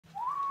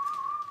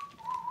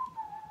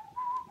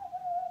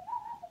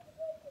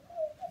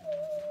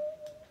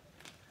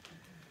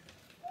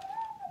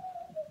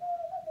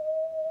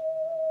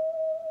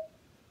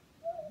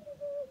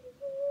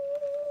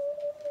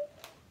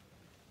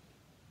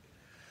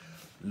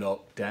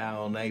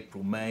Lockdown,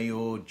 April, May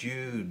or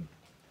June.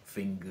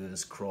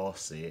 Fingers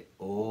crossed it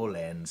all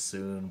ends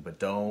soon, but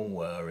don't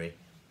worry.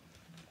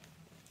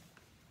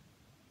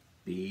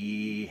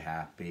 Be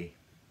happy.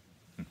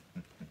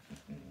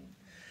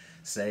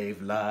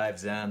 Save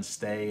lives and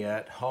stay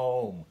at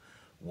home.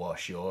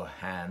 Wash your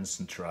hands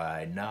and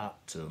try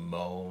not to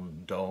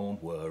moan.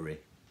 Don't worry.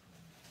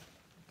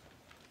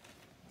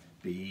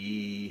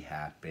 Be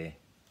happy.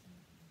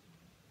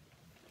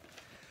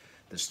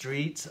 The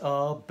streets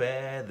are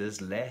bare,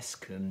 there's less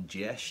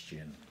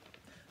congestion.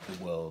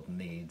 The world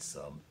needs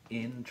some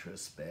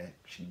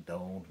introspection.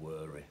 Don't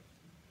worry.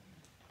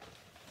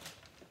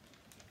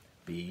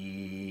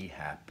 Be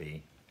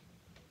happy.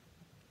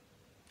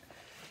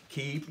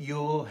 Keep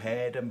your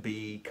head and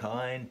be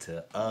kind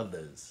to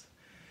others.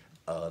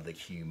 Other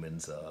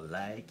humans are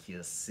like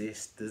your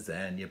sisters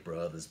and your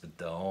brothers, but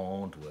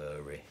don't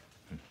worry.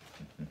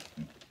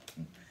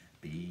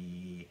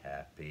 Be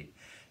happy.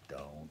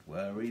 Don't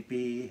worry,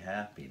 be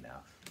happy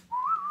now.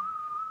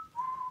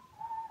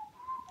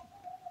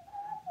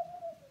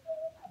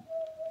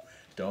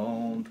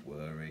 Don't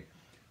worry.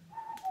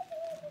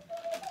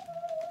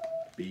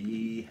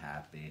 Be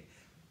happy.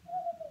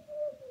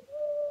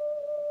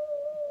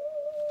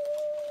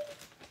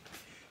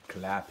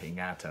 Clapping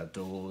at our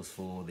doors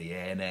for the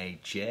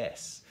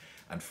NHS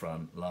and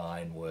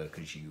frontline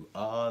workers, you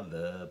are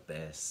the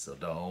best, so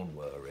don't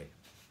worry.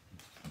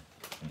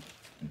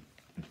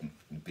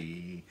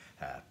 Be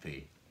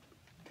happy.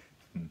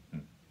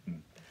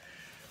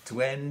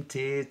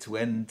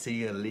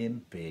 2020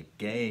 Olympic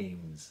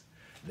Games.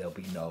 There'll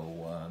be no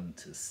one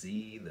to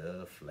see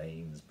the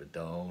flames, but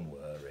don't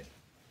worry.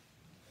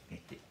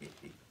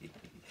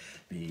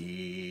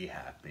 Be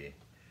happy.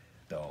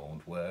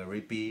 Don't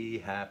worry, be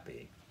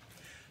happy.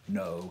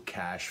 No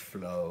cash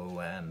flow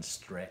and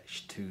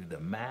stretched to the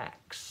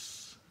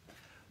max.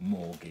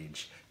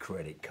 Mortgage,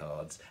 credit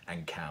cards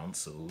and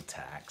council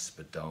tax,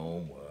 but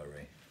don't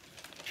worry.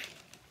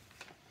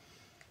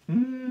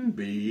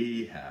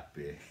 Be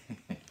happy.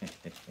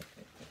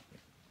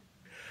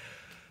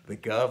 The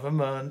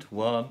government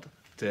want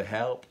to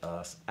help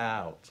us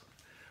out.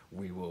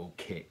 We will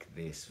kick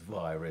this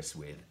virus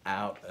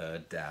without a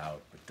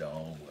doubt, but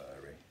don't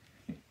worry.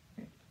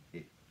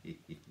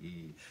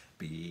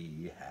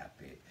 Be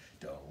happy.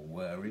 Don't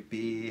worry,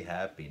 be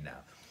happy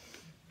now.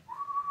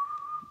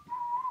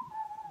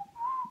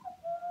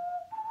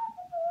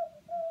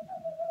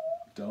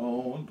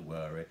 Don't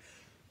worry.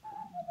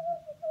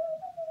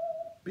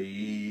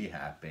 Be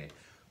happy.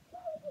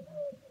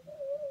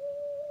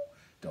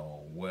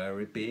 Don't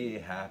worry, be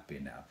happy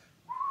now.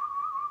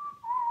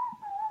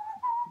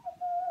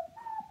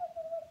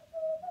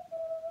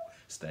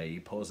 Stay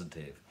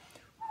positive.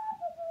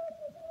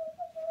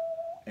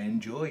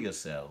 Enjoy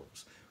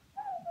yourselves.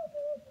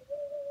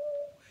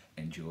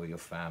 Enjoy your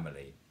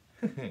family.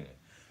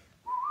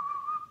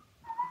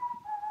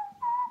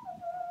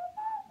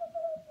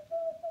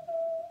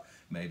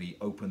 Maybe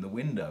open the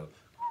window.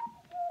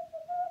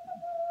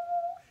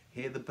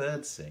 Hear the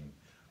birds sing.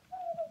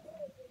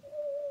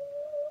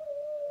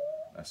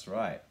 That's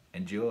right,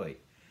 enjoy.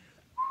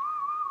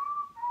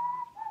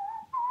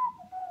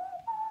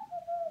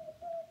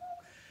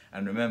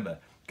 And remember,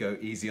 go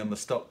easy on the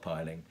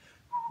stockpiling.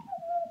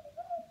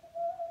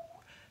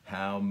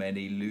 How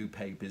many loo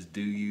papers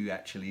do you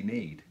actually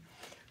need?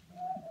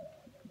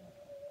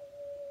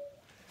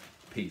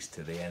 Peace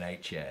to the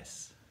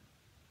NHS.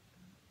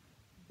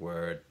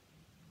 Word.